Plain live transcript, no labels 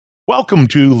Welcome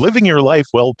to Living Your Life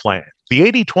Well Planned, the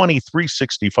 80/20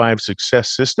 365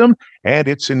 success system, and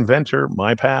its inventor,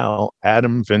 my pal,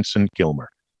 Adam Vincent Gilmer.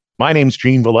 My name's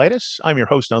Gene Velitis. I'm your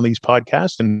host on these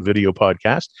podcasts and video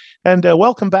podcasts, and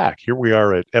welcome back. Here we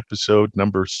are at episode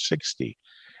number 60.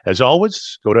 As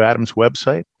always, go to Adam's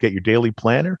website, get your daily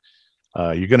planner.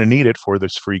 You're going to need it for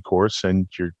this free course, and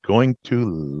you're going to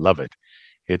love it.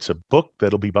 It's a book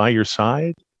that'll be by your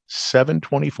side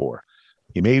 7/24.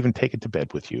 You may even take it to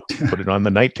bed with you. Put it on the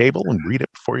night table and read it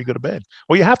before you go to bed.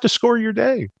 Well, you have to score your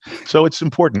day. So it's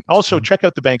important. Also, check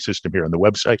out the bank system here on the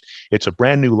website. It's a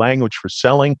brand new language for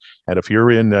selling. And if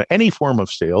you're in any form of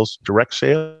sales, direct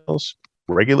sales,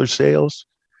 regular sales,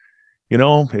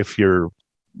 if you're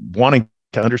wanting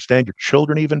to understand your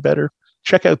children even better,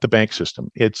 check out the bank system.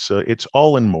 It's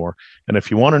all and more. And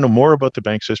if you want to know more about the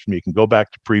bank system, you can go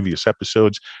back to previous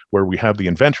episodes where we have the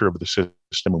inventor of the system.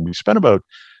 And we spent about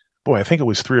I think it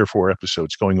was 3 or 4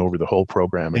 episodes going over the whole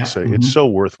program. It's so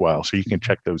worthwhile. So you can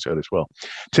check those out as well.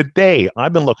 Today,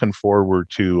 I've been looking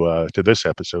forward to this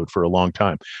episode for a long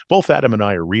time. Both Adam and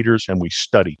I are readers, and we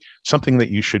study, something that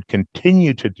you should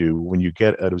continue to do when you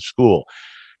get out of school.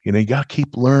 You got to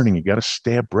keep learning. You got to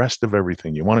stay abreast of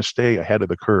everything. You want to stay ahead of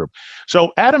the curve.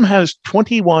 So Adam has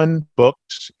 21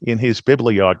 books in his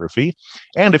bibliography.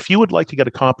 And if you would like to get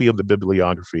a copy of the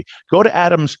bibliography, go to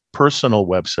Adam's personal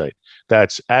website.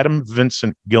 That's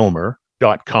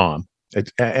adamvincentgilmer.com.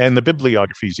 And the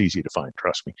bibliography is easy to find.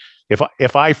 Trust me.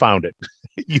 If I found it,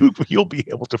 you'll be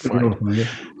able to find it.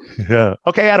 Yeah.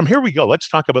 Okay, Adam. Here we go. Let's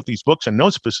talk about these books in no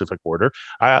specific order.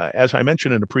 As I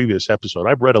mentioned in a previous episode,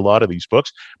 I've read a lot of these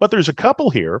books, but there's a couple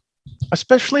here,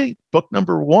 especially book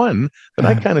number 1, that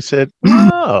I kind of said,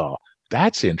 "Oh,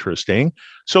 that's interesting."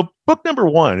 So, book number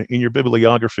 1 in your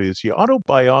bibliography is the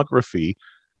autobiography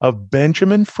of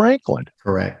Benjamin Franklin.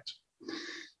 Correct.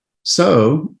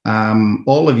 So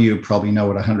all of you probably know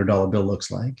what a $100 bill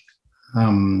looks like.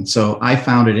 So I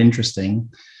found it interesting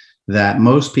that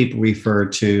most people refer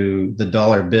to the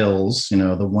dollar bills,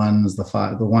 the ones, the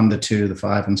 5, the 1, the 2, the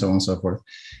 5, and so on and so forth.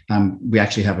 We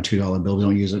actually have a $2 bill. We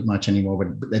don't use it much anymore,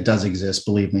 but it does exist,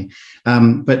 believe me.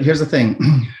 But here's the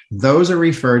thing. Those are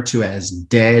referred to as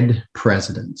dead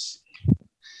presidents.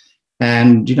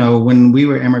 And, when we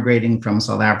were immigrating from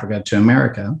South Africa to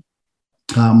America,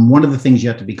 one of the things you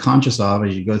have to be conscious of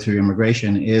as you go through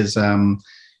immigration is,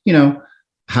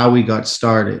 how we got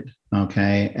started,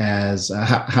 okay, as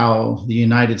how the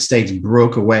United States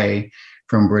broke away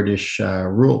from British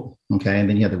rule, okay, and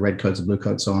then you have the red coats, the blue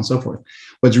coats, so on and so forth.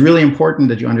 What's really important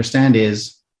that you understand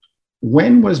is,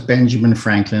 when was Benjamin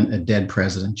Franklin a dead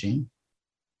president, Gene?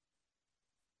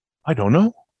 I don't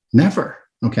know. Never,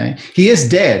 okay. He is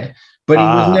dead, but he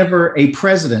was never a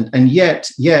president, and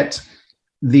yet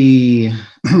the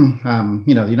the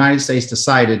United States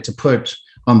decided to put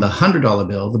on the $100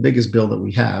 bill, the biggest bill that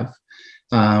we have,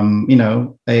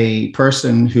 a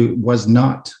person who was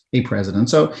not a president.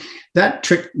 So that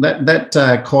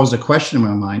caused a question in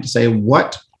my mind to say,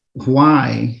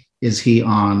 why is he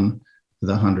on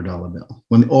the $100 bill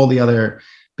when all the other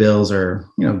bills are,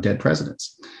 dead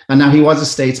presidents? And now he was a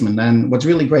statesman. And what's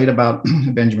really great about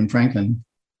Benjamin Franklin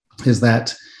is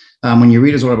that when you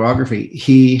read his autobiography,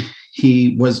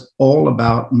 he was all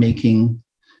about making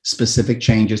specific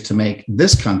changes to make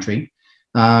this country,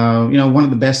 one of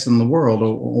the best in the world,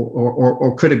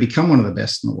 or could it become one of the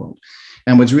best in the world?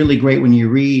 And what's really great when you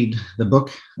read the book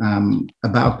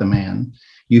about the man,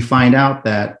 you find out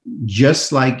that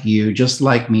just like you, just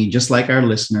like me, just like our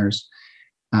listeners,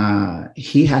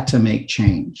 he had to make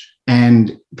change.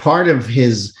 And part of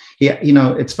his,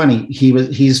 it's funny,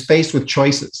 he's faced with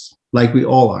choices like we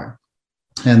all are.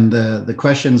 And the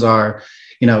questions are,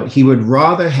 he would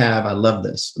rather have, I love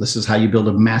this. This is how you build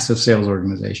a massive sales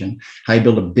organization, how you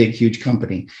build a big, huge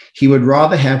company. He would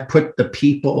rather have put the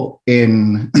people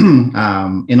in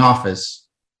office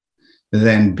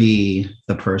than be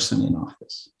the person in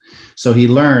office. So he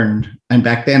learned, and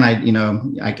back then I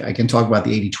can talk about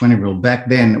the 80/20 rule. Back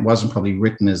then it wasn't probably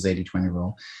written as the 80/20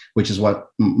 rule, which is what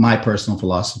my personal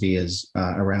philosophy is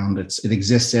around. It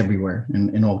exists everywhere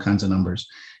in all kinds of numbers.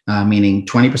 Meaning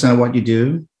 20% of what you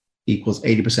do equals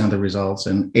 80% of the results,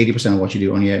 and 80% of what you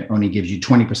do only gives you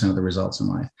 20% of the results in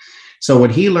life. So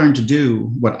what he learned to do,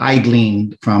 what I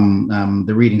gleaned from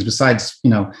the readings, besides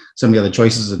some of the other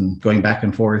choices and going back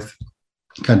and forth,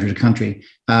 country to country,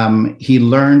 he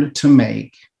learned to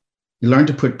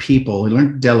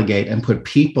delegate and put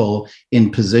people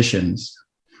in positions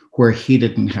where he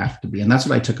didn't have to be. And that's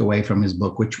what I took away from his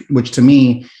book, which to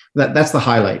me, that's the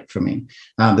highlight for me.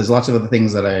 There's lots of other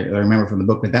things that I remember from the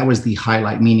book, but that was the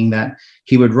highlight, meaning that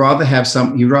he would rather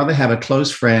have a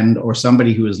close friend or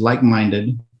somebody who is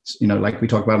like-minded like we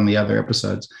talked about in the other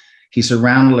episodes, he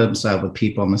surrounded himself with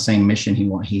people on the same mission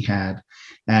he had.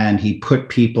 And he put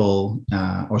people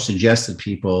or suggested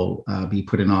people be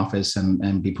put in office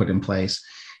and be put in place.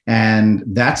 And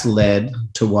that's led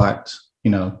to what,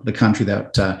 the country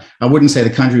that I wouldn't say the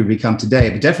country we become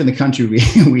today, but definitely the country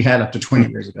we had up to 20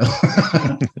 years ago.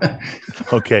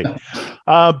 Okay.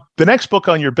 The next book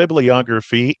on your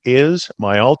bibliography is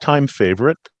my all-time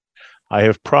favorite. I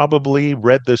have probably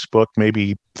read this book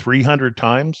maybe 300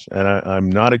 times, and I'm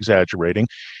not exaggerating.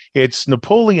 It's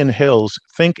Napoleon Hill's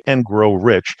Think and Grow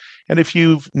Rich. And if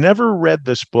you've never read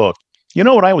this book,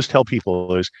 what I always tell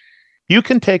people is you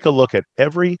can take a look at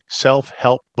every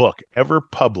self-help book ever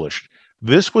published.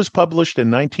 This was published in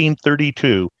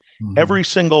 1932. Mm-hmm. Every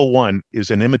single one is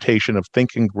an imitation of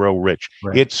Think and Grow Rich.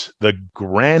 Right. It's the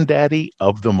granddaddy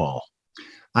of them all.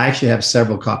 I actually have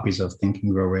several copies of Think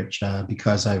and Grow Rich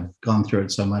because I've gone through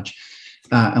it so much.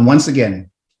 And once again,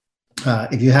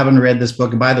 if you haven't read this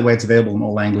book, and by the way, it's available in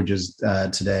all languages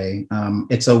today,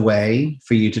 it's a way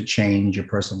for you to change your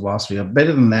personal philosophy.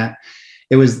 Better than that,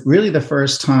 it was really the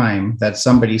first time that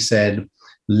somebody said,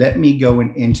 let me go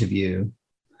and interview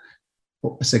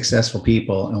successful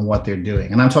people and what they're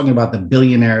doing. And I'm talking about the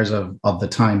billionaires of the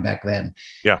time back then.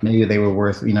 Yeah. Maybe they were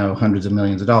worth, hundreds of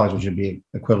millions of dollars, which would be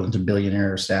equivalent to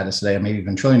billionaire status today, or maybe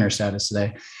even trillionaire status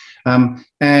today.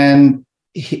 And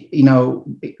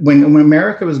when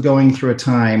America was going through a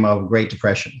time of Great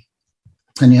Depression,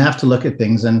 and you have to look at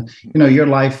things, and your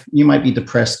life, you might be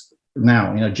depressed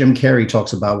now. Jim Carrey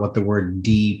talks about what the word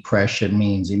depression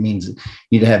means. It means you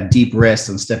need to have deep rest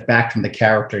and step back from the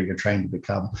character you're trying to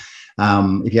become.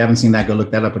 If you haven't seen that, go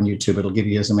look that up on YouTube. It'll give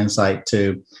you some insight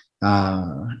to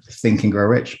Think and Grow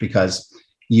Rich, because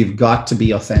you've got to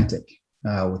be authentic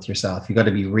with yourself. You've got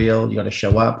to be real. You got to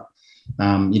show up.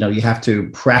 You have to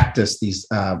practice these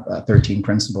 13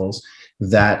 principles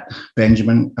that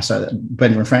Benjamin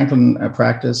Franklin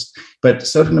practiced, but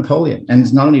so did Napoleon.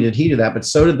 And not only did he do that, but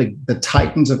so did the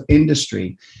titans of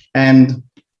industry. And,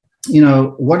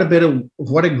 what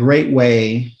a great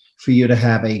way for you to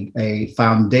have a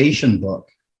foundation book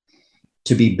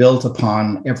to be built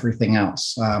upon everything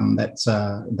else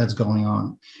that's going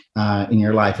on in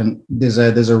your life. And there's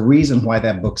a reason why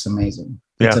that book's amazing.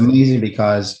 Yeah. It's amazing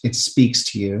because it speaks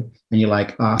to you, and you're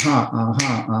like,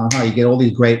 You get all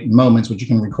these great moments which you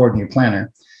can record in your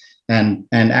planner, and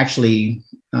actually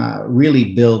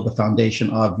really build the foundation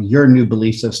of your new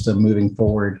belief system moving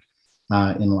forward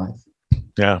in life.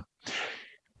 Yeah.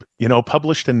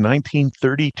 Published in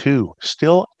 1932,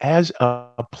 still as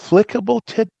applicable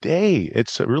today.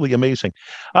 It's really amazing.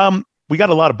 We got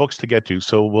a lot of books to get to,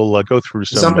 so we'll go through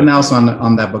something else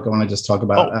on that book I want to just talk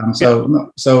about.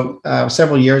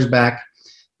 Several years back,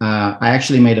 I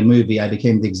actually made a movie. I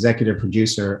became the executive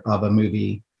producer of a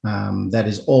movie that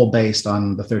is all based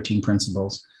on the 13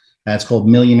 principles. It's called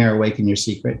Millionaire Awaken Your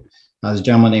Secret. There's a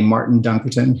gentleman named Martin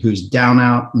Dunkerton who's down,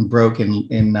 out, and broke in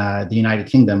the United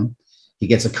Kingdom. He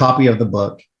gets a copy of the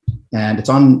book, and it's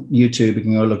on YouTube. You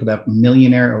can go look it up,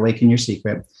 Millionaire Awaken Your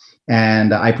Secret.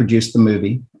 And I produced the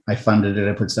movie. I funded it.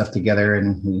 I put stuff together,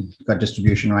 and we got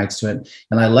distribution rights to it.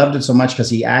 And I loved it so much because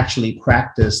he actually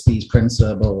practiced these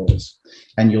principles.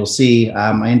 And you'll see,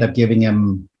 I end up giving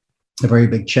him a very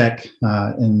big check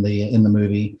in the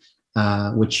movie,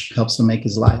 which helps him make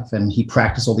his life. And he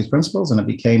practiced all these principles, and it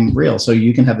became real. So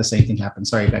you can have the same thing happen.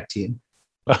 Sorry, back to you.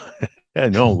 Yeah,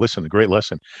 no, listen, a great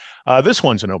lesson. This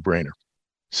one's a no-brainer.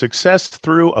 Success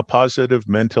through a positive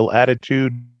mental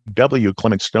attitude. W.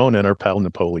 Clement Stone and our pal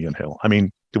Napoleon Hill. I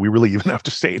mean, do we really even have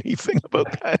to say anything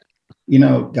about that?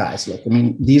 Guys, look,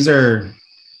 these are,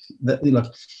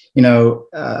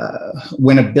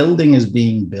 when a building is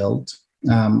being built,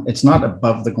 it's not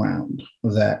above the ground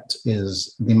that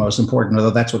is the most important,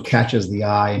 although that's what catches the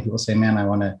eye. And people say, man, I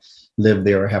want to live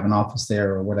there or have an office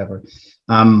there or whatever,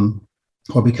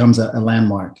 or becomes a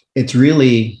landmark. It's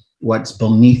really what's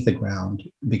beneath the ground,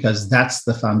 because that's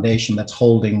the foundation that's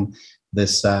holding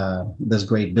this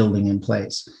great building in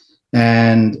place.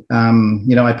 And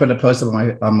I put a post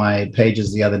on my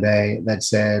pages the other day that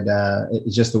said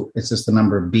it's just the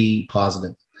number B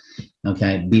positive,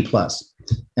 okay, B plus.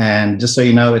 And just so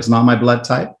you know, it's not my blood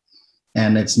type,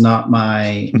 and it's not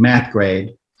my math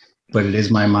grade, but it is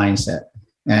my mindset.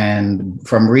 And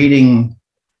from reading,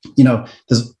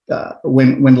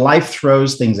 when life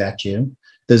throws things at you,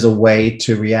 there's a way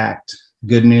to react.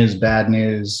 Good news, bad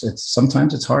news.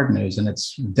 Sometimes it's hard news, and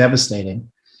it's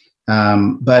devastating.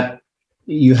 But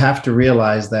you have to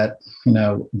realize that,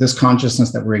 this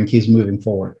consciousness that we're in keeps moving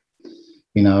forward.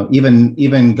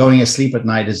 Even going to sleep at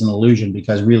night is an illusion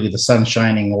because really the sun's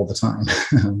shining all the time.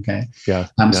 Okay. Yeah.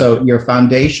 So your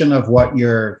foundation of what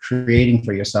you're creating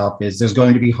for yourself is there's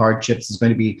going to be hardships. There's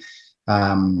going to be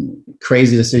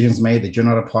crazy decisions made that you're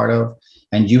not a part of.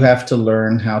 And you have to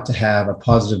learn how to have a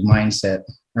positive mindset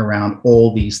around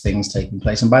all these things taking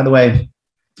place. And by the way,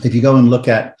 if you go and look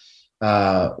at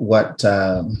what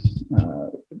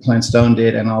Clint Stone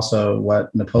did and also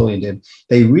what Napoleon did,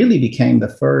 they really became the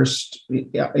first,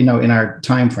 in our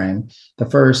time frame, the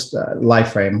first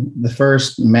life frame, the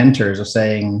first mentors of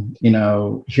saying,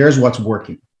 here's what's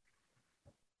working.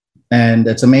 And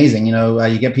it's amazing.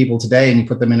 You get people today and you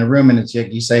put them in a room and it's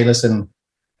you say, listen,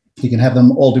 you can have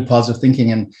them all do positive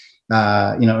thinking and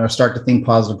or start to think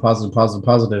positive,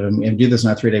 and do this in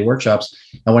our 3-day workshops.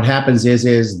 And what happens is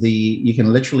you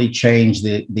can literally change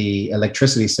the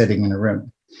electricity setting in a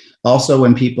room. Also,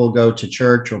 when people go to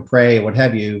church or pray, what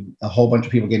have you, a whole bunch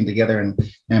of people getting together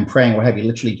and praying, what have you,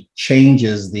 literally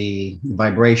changes the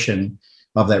vibration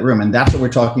of that room. And that's what we're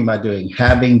talking about doing,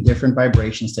 having different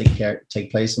vibrations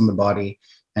take place in the body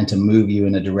and to move you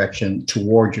in a direction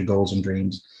toward your goals and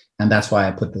dreams. And that's why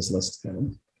I put this list together.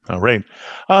 All right.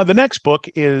 The next book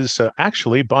is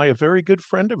actually by a very good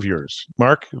friend of yours,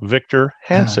 Mark Victor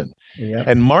Hansen. Yeah.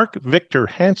 And Mark Victor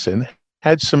Hansen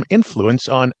had some influence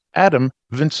on Adam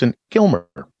Vincent Gilmer.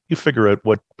 You figure out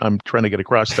what I'm trying to get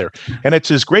across there. And it's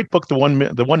his great book, The 1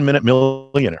 Minute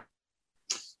Millionaire.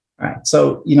 All right.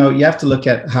 So, you have to look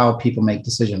at how people make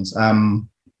decisions.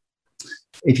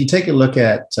 If you take a look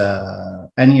at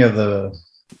any of the,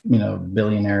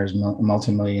 billionaires,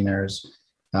 multimillionaires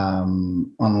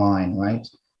online, right?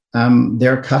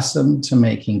 They're accustomed to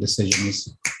making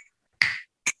decisions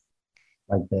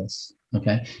like this.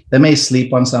 Okay. They may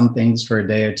sleep on some things for a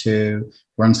day or two,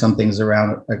 run some things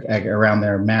around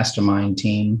their mastermind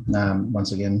team.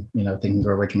 Once again, Think and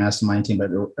Grow Rich mastermind team,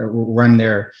 but run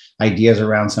their ideas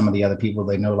around some of the other people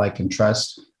they know, like, and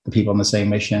trust, the people on the same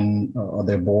mission or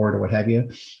their board or what have you.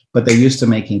 But they're used to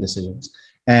making decisions.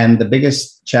 And the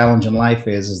biggest challenge in life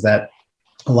is that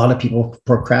a lot of people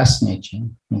procrastinate.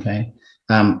 Okay.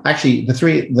 Actually,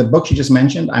 the books you just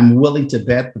mentioned, I'm willing to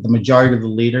bet that the majority of the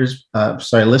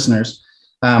listeners,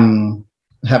 haven't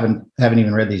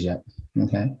even read these yet.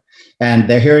 Okay. And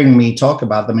they're hearing me talk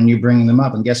about them and you bringing them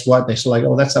up. And guess what? They're still like,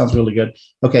 oh, that sounds really good.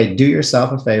 Okay. Do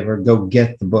yourself a favor, go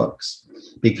get the books,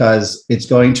 because it's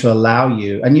going to allow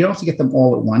you, and you don't have to get them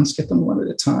all at once, get them one at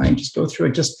a time. Just go through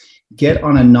it. Just get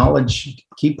on a knowledge,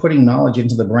 keep putting knowledge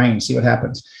into the brain, see what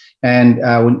happens. And,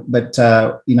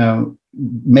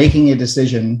 making a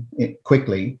decision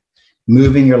quickly,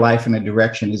 moving your life in a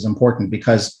direction is important,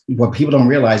 because what people don't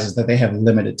realize is that they have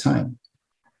limited time.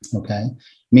 Okay.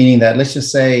 Meaning that, let's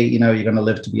just say, you're going to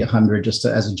live to be 100, just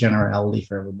as a generality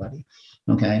for everybody.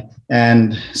 Okay.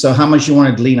 And so how much you want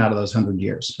to glean out of those 100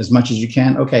 years? As much as you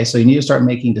can. Okay. So you need to start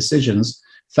making decisions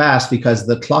fast, because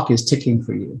the clock is ticking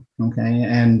for you. Okay.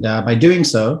 And by doing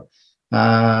so,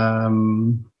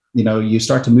 you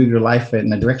start to move your life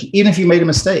in a direction. Even if you made a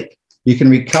mistake, you can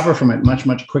recover from it much,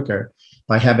 much quicker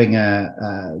by having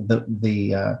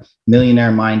the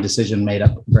millionaire mind decision made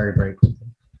up very, very quickly.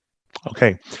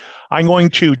 Okay. I'm going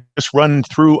to just run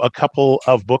through a couple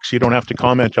of books. You don't have to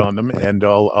comment on them, and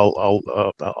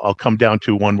I'll come down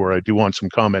to one where I do want some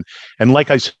comment. And like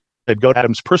I said, go to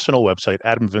Adam's personal website,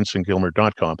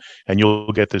 adamvincentgilmer.com, and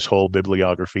you'll get this whole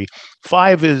bibliography.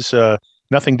 5 is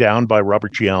Nothing Down by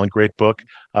Robert G. Allen, great book.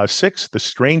 6, The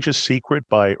Strangest Secret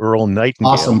by Earl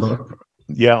Nightingale. Awesome book.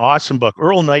 Yeah, awesome book.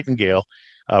 Earl Nightingale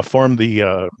formed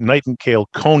the Nightingale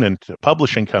Conant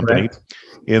publishing company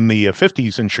in the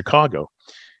 50s in Chicago.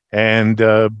 And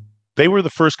they were the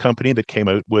first company that came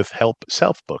out with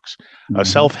self-help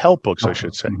books, I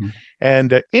should say. Mm-hmm.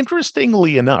 And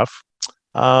interestingly enough,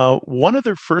 one of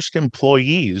their first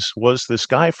employees was this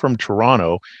guy from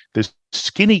Toronto, this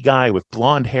skinny guy with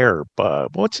blonde hair.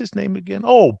 What's his name again?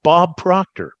 Oh, Bob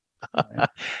Proctor.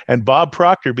 And Bob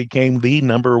Proctor became the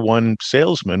 #1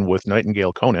 salesman with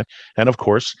Nightingale Conant, and of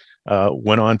course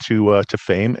went on to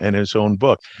fame and his own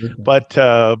book. Mm-hmm. But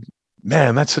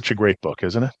man, that's such a great book,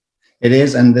 isn't it? It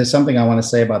is, and there's something I want to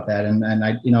say about that. And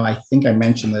I think I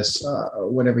mentioned this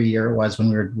whatever year it was when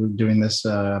we were doing this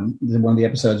one of the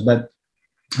episodes. But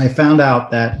I found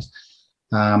out that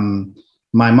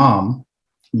my mom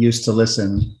used to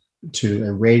listen to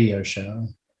a radio show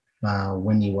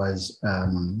when he was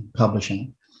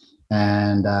publishing,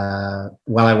 and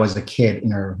while I was a kid in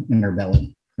her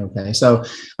belly. Okay, so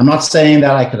I'm not saying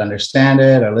that I could understand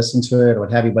it or listen to it or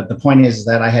what have you, but the point is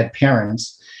that I had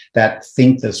parents that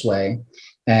think this way,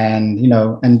 and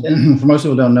and for most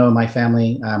people who don't know my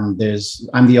family, I'm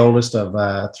the oldest of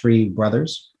 3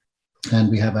 brothers, and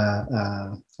we have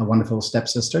a wonderful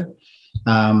stepsister.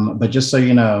 But just so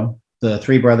you know, the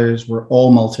three brothers were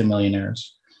all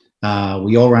multimillionaires.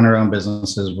 We all run our own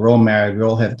businesses. We're all married. We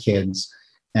all have kids,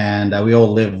 and we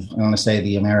all live, I want to say,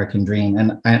 the American dream.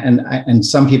 And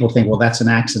some people think, well, that's an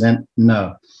accident.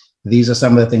 No, these are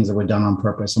some of the things that were done on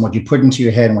purpose. And what you put into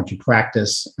your head and what you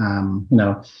practice,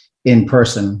 in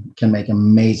person, can make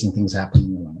amazing things happen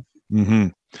in your life.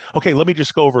 Mm-hmm. Okay, let me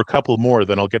just go over a couple more,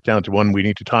 then I'll get down to one we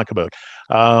need to talk about.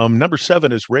 Number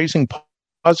 7 is Raising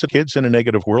Positive Kids in a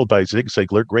Negative World by Zig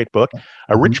Ziglar. Great book.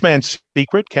 A Rich Man's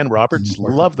Secret, Ken Roberts.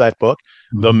 Love that book.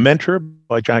 The Mentor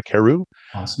by Jack Heroux.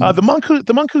 Awesome.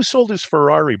 The Monk Who Sold His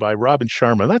Ferrari by Robin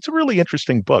Sharma. That's a really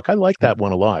interesting book. I like that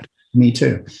one a lot. Me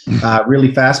too.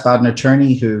 Really fast, about an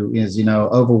attorney who is,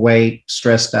 overweight,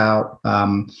 stressed out,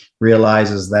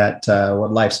 realizes that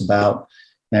what life's about,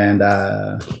 and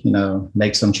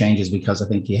makes some changes because I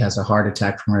think he has a heart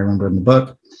attack, from what I remember in the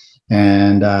book,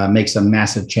 and makes some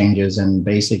massive changes and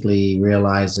basically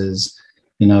realizes,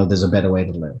 there's a better way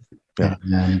to live. Yeah.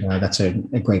 And that's a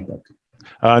great book.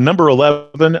 Number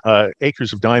 11,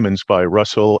 Acres of Diamonds by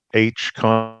Russell H.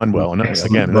 Conwell. And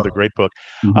again, another great book.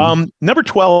 Mm-hmm. Number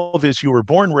 12 is You Were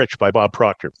Born Rich by Bob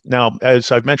Proctor. Now,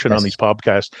 as I've mentioned on these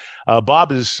podcasts,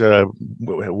 Bob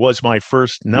was my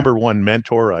first number one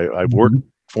mentor. I've worked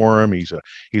for him.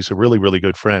 He's a really, really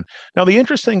good friend. Now, the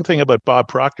interesting thing about Bob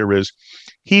Proctor is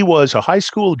he was a high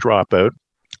school dropout.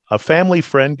 A family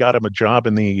friend got him a job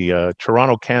in the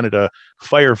Toronto, Canada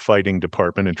firefighting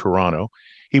department in Toronto.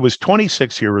 He was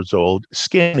 26 years old,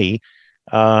 skinny.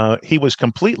 He was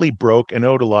completely broke and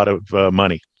owed a lot of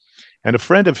money. And a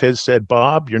friend of his said,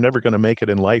 Bob, you're never going to make it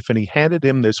in life. And he handed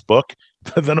him this book,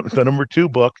 the number 2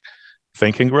 book,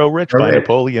 Think and Grow Rich by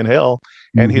Napoleon Hill.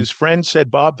 And his friend said,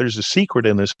 Bob, there's a secret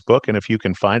in this book, and if you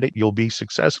can find it, you'll be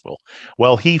successful.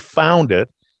 Well, he found it,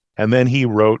 and then he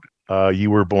wrote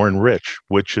You Were Born Rich,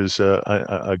 which is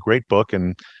a great book.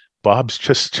 And Bob's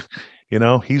just...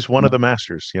 he's one of the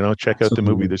masters. Check out the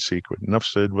movie The Secret. Enough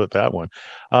said about that one.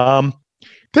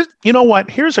 You know what?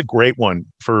 Here's a great one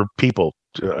for people.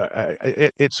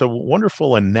 It's a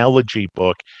wonderful analogy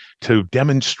book to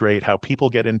demonstrate how people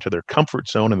get into their comfort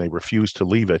zone and they refuse to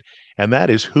leave it. And that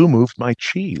is Who Moved My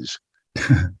Cheese?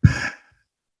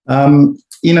 A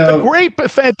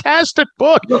great, fantastic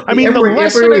book. Look, I mean,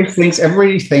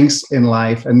 everybody thinks in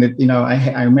life, and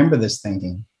I remember this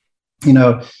thinking,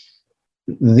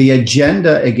 the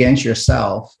agenda against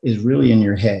yourself is really in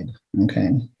your head.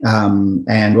 Okay.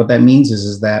 And what that means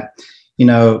is that,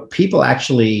 people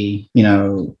actually,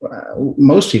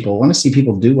 most people want to see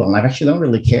people do well. And I actually don't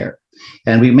really care.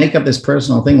 And we make up this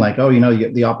personal thing like,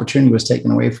 the opportunity was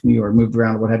taken away from you or moved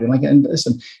around or what have you. Like, and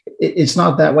listen, it's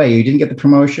not that way. You didn't get the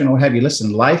promotion or what have you.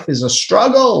 Listen, life is a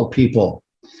struggle, people.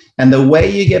 And the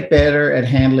way you get better at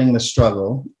handling the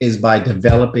struggle is by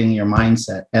developing your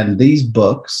mindset. And these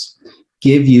books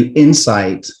give you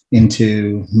insight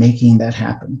into making that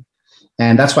happen.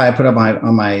 And that's why I put up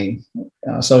on my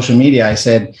social media, I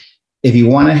said, if you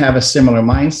want to have a similar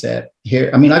mindset here,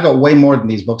 I got way more than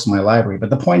these books in my library, but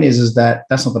the point is that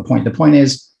that's not the point. The point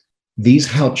is these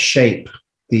help shape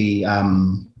the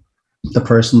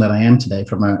person that I am today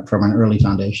from an early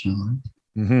foundation.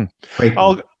 Mm-hmm.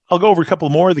 I'll go over a couple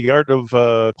more. The Art of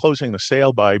Closing the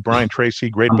Sale by Brian Tracy.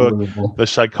 Great book. The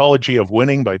Psychology of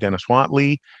Winning by Dennis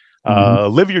Whatley.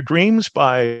 Live Your Dreams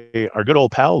by our good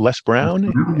old pal Les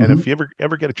Brown. And if you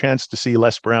ever get a chance to see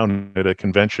Les Brown at a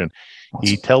convention,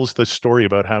 he tells the story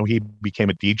about how he became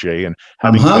a DJ and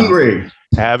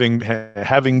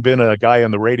having been a guy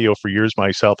on the radio for years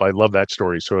myself. I love that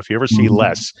story. So if you ever see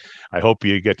Les, I hope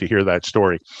you get to hear that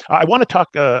story. I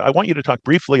want you to talk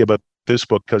briefly about this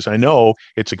book because I know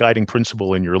it's a guiding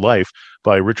principle in your life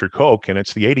by Richard Koch, and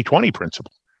it's the 80-20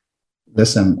 principle.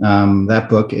 Listen, that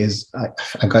book is,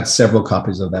 I got several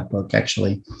copies of that book,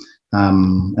 actually.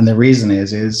 And the reason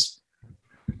is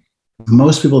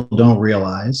most people don't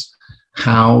realize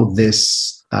how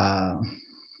this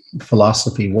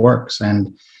philosophy works.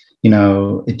 And,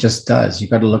 it just does. You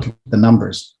got to look at the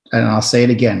numbers. And I'll say it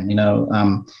again,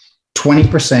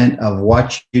 20% of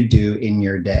what you do in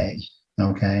your day,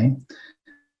 okay?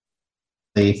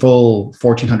 The full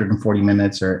 1,440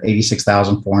 minutes or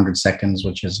 86,400 seconds,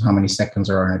 which is how many seconds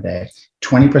are in a day.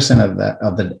 20%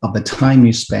 of the time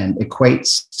you spend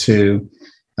equates to,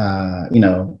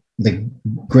 the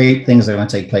great things that are going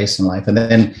to take place in life. And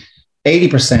then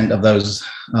 80% of those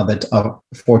of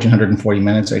 1,440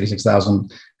 minutes, or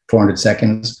 86,400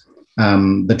 seconds,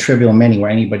 the trivial many where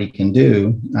anybody can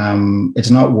do, it's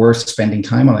not worth spending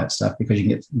time on that stuff because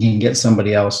you can get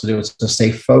somebody else to do it. So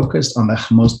stay focused on the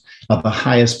most of the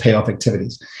highest payoff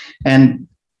activities. And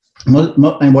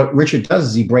And what Richard does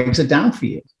is he breaks it down for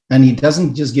you. And he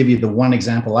doesn't just give you the one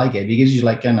example I gave. He gives you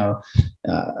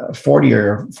 40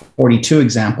 or 42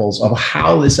 examples of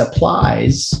how this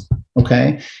applies,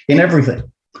 okay, in everything.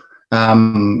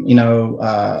 From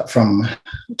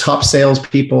top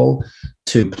salespeople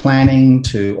to planning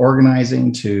to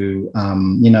organizing to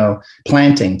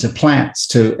planting to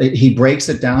plants he breaks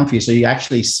it down for you so you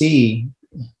actually see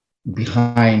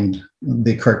behind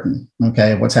the curtain,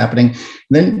 okay, what's happening.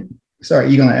 Then, you're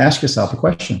going to ask yourself a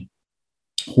question: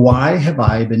 why have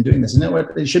I been doing this? And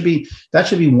that should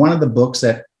be one of the books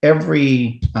that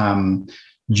every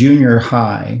junior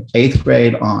high, 8th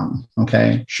grade on,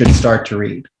 okay, should start to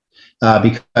read.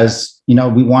 Because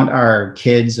we want our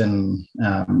kids, and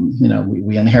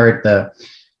we inherit the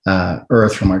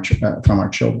earth from our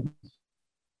children.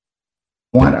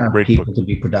 We want our people to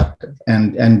be productive,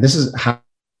 and this is how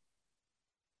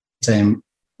it's a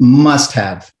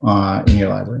must-have in your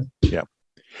library. Yeah.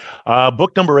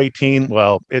 Book number 18.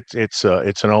 Well, it's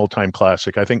an all-time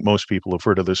classic. I think most people have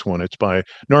heard of this one. It's by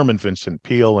Norman Vincent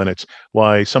Peale, and it's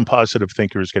Why Some Positive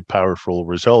Thinkers Get Powerful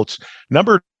Results.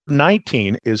 Number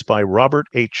 19 is by Robert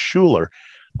H. Schuller,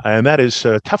 and that is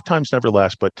Tough Times Never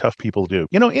Last, but Tough People Do.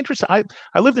 Interesting.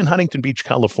 I lived in Huntington Beach,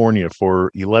 California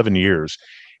for 11 years,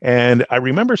 and I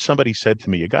remember somebody said to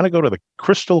me, you got to go to the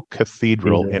Crystal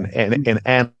Cathedral in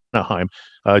Anaheim,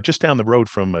 just down the road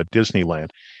from Disneyland.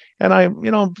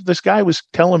 And this guy was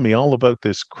telling me all about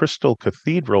this Crystal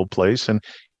Cathedral place, and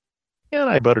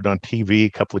I about it on TV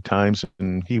a couple of times,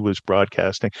 and he was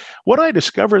broadcasting. What I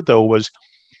discovered, though, was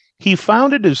he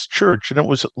founded his church, and it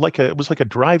was like a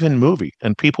drive-in movie,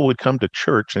 and people would come to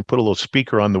church and put a little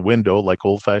speaker on the window, like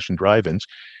old-fashioned drive-ins,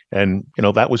 and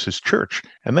that was his church.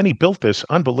 And then he built this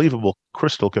unbelievable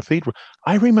Crystal Cathedral.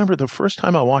 I remember the first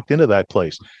time I walked into that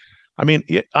place.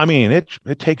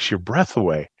 It takes your breath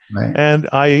away. Right. And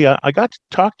I got to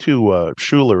talk to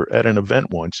Schuller at an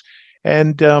event once,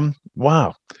 and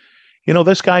wow.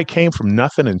 This guy came from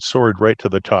nothing and soared right to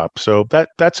the top. So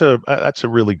that's a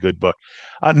really good book.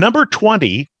 Number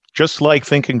 20, Just Like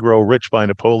Think and Grow Rich by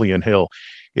Napoleon Hill,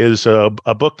 is a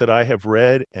book that I have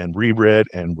read and reread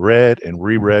and read and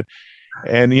reread.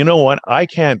 And you know what? I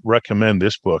can't recommend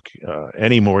this book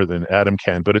any more than Adam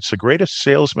can, but it's The Greatest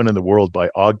Salesman in the World by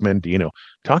Og Mandino.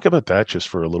 Talk about that just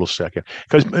for a little second.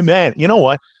 Because, man, you know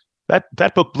what?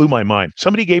 That book blew my mind.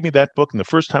 Somebody gave me that book, and the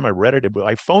first time I read it,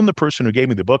 I phoned the person who gave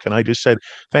me the book, and I just said,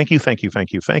 thank you, thank you,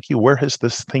 thank you, thank you. Where has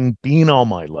this thing been all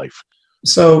my life?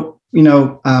 So,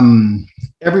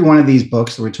 every one of these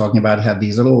books that we're talking about have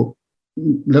these little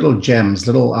gems,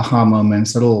 little aha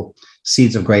moments, little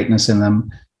seeds of greatness in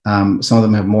them. Some of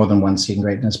them have more than one seed of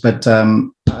greatness. But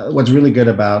what's really good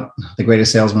about The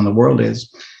Greatest Salesman in the World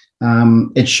is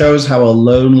it shows how a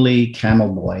lonely camel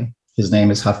boy, his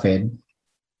name is Hafid,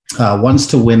 wants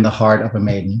to win the heart of a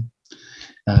maiden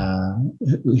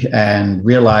and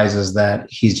realizes that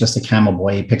he's just a camel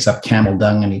boy. He picks up camel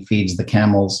dung and he feeds the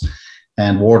camels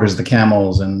and waters the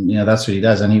camels, and that's what he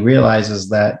does. And he realizes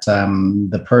that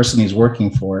the person he's working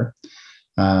for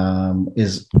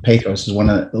is Pathros, is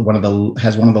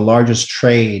has one of the largest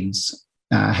trades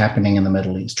happening in the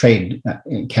Middle East, trade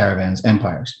caravans,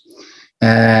 empires.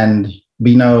 And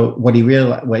what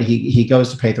he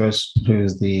goes to Pathros,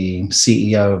 who's the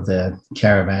CEO of the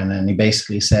caravan, and he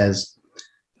basically says,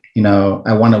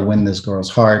 I want to win this girl's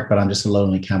heart, but I'm just a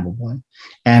lonely camel boy.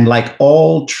 And like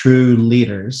all true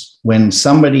leaders, when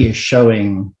somebody is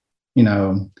showing,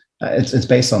 it's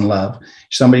based on love.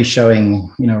 Somebody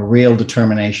showing, real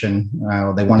determination.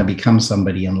 They want to become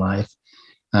somebody in life.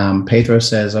 Pathros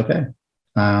says, okay,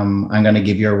 I'm going to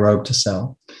give you a robe to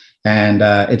sell. And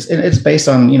it's based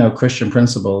on, Christian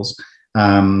principles.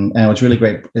 And what's really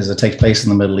great is it takes place in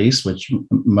the Middle East, which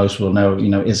most will know,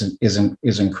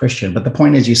 isn't Christian. But the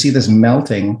point is, you see this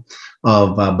melting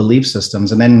of belief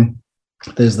systems, and then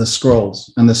there's the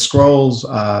scrolls, and the scrolls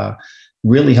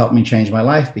really helped me change my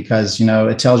life because,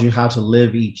 it tells you how to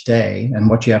live each day and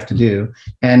what you have to do.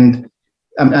 And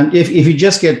if you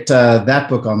just get that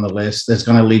book on the list, it's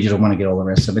going to lead you to want to get all the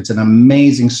rest of it. It's an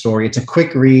amazing story. It's a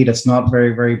quick read. It's not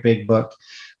very, very big book,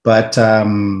 but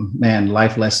man,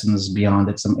 life lessons beyond.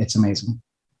 It's amazing.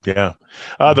 Yeah.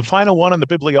 The final one on the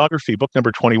bibliography, book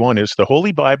number 21, is The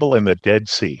Holy Bible and the Dead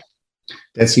Sea.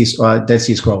 Dead Sea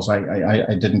Scrolls. I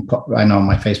didn't. I know on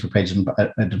my Facebook page I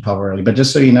didn't pop early, but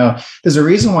just so you know, there's a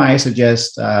reason why I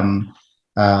suggest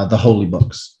the holy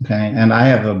books. Okay, and I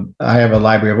have a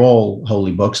library of all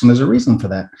holy books, and there's a reason for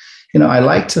that. I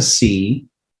like to see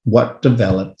what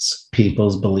develops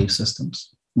people's belief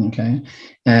systems. Okay,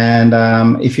 and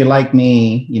if you're like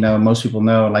me, most people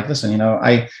know. Like, listen,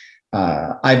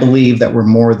 I believe that we're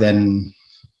more than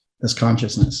this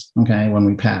consciousness, okay, when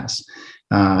we pass.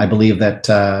 I believe that,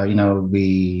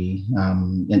 we,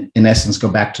 in essence, go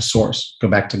back to source, go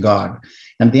back to God.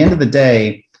 And at the end of the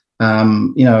day,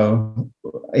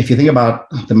 if you think about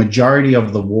the majority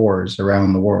of the wars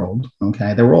around the world,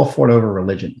 okay, they were all fought over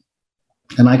religion.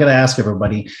 And I got to ask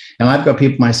everybody, and I've got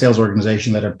people in my sales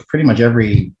organization that are pretty much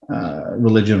every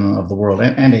religion of the world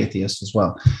and atheists as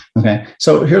well. Okay.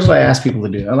 So here's what I ask people to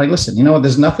do. I'm like, listen,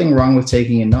 there's nothing wrong with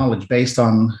taking in knowledge based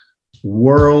on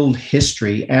world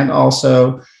history and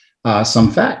also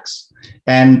some facts,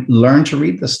 and learn to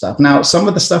read this stuff. Now, some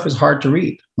of the stuff is hard to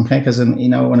read. Okay. Because,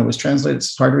 when it was translated,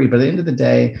 it's hard to read. But at the end of the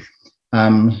day,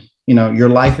 your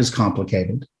life is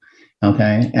complicated.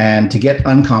 Okay. And to get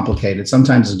uncomplicated,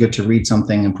 sometimes it's good to read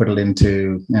something and put it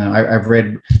into, I've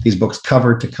read these books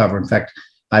cover to cover. In fact,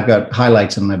 I've got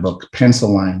highlights in my book,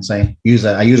 pencil lines. I use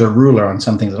a ruler on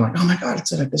some things. I'm like, oh my God,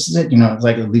 this is it. It's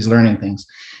like these learning things.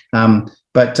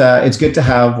 But it's good to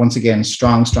have, once again,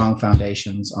 strong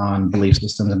foundations on belief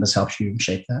systems, and this helps you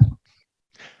shape that.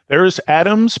 There's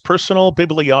Adam's personal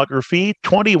bibliography,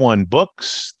 21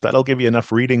 books. That'll give you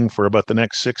enough reading for about the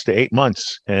next 6 to 8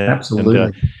 months. Absolutely.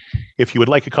 And, if you would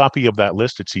like a copy of that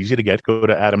list, it's easy to get. Go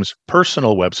to Adam's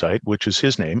personal website, which is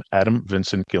his name,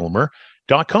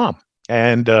 AdamVincentGilmer.com,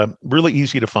 and really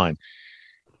easy to find.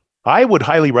 I would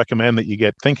highly recommend that you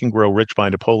get Think and Grow Rich by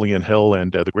Napoleon Hill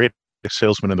and The Greatest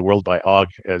Salesman in the World by Og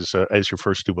as your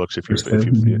first two books if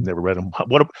you've never read them.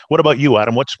 What about you,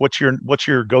 Adam? What's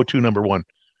your go-to number one?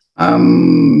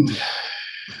 My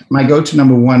go-to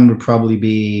number one would probably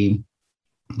be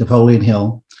Napoleon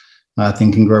Hill,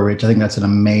 Think and Grow Rich. I think that's an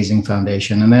amazing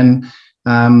foundation. And then,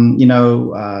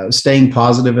 Staying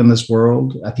Positive in This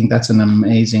World. I think that's an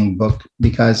amazing book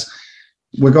because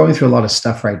we're going through a lot of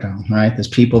stuff right now, right? There's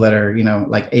people that are,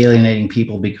 like alienating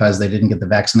people because they didn't get the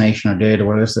vaccination or did or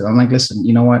whatever. I'm like, listen,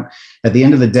 you know what? At the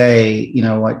end of the day,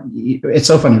 it's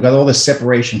so funny. We've got all this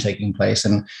separation taking place.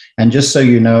 And just so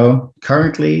you know,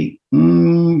 currently,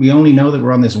 we only know that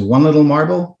we're on this one little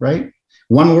marble, right?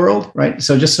 One world, right?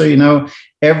 So just so you know,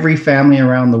 every family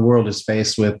around the world is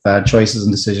faced with choices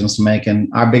and decisions to make.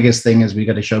 And our biggest thing is we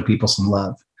got to show people some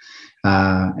love.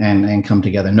 And come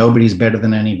together. Nobody's better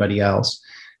than anybody else.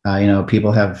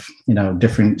 People have,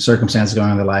 different circumstances going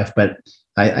on in their life, but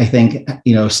I think,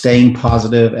 staying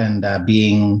positive and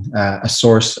being a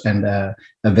source and a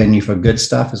venue for good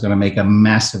stuff is going to make a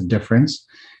massive difference.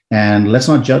 And let's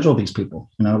not judge all these people.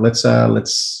 Let's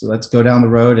go down the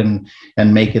road and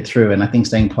make it through. And I think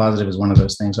staying positive is one of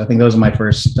those things. So I think those are my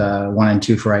first 1 and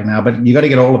 2 for right now. But you got to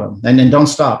get all of them, and then don't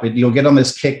stop. You'll get on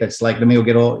this kick that's like, you'll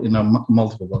get all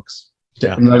multiple books.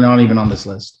 Yeah, they're not even on this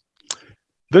list.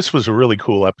 This was a really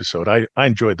cool episode. I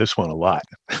enjoyed this one a lot.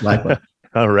 Likewise.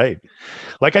 All right.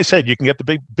 Like I said, you can get the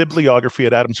big bibliography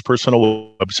at Adam's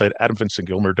personal website,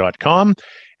 AdamVincentGilmer.com.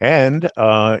 And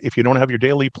if you don't have your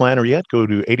daily planner yet, go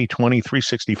to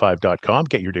 8020365.com,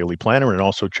 get your daily planner, and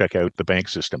also check out the bank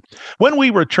system. When we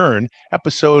return,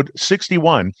 episode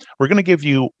 61, we're going to give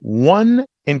you one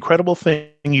incredible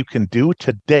thing you can do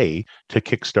today to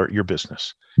kickstart your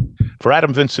business. For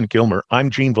Adam Vincent Gilmer, I'm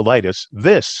Gene Velitis.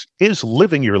 This is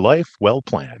Living Your Life Well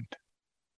Planned.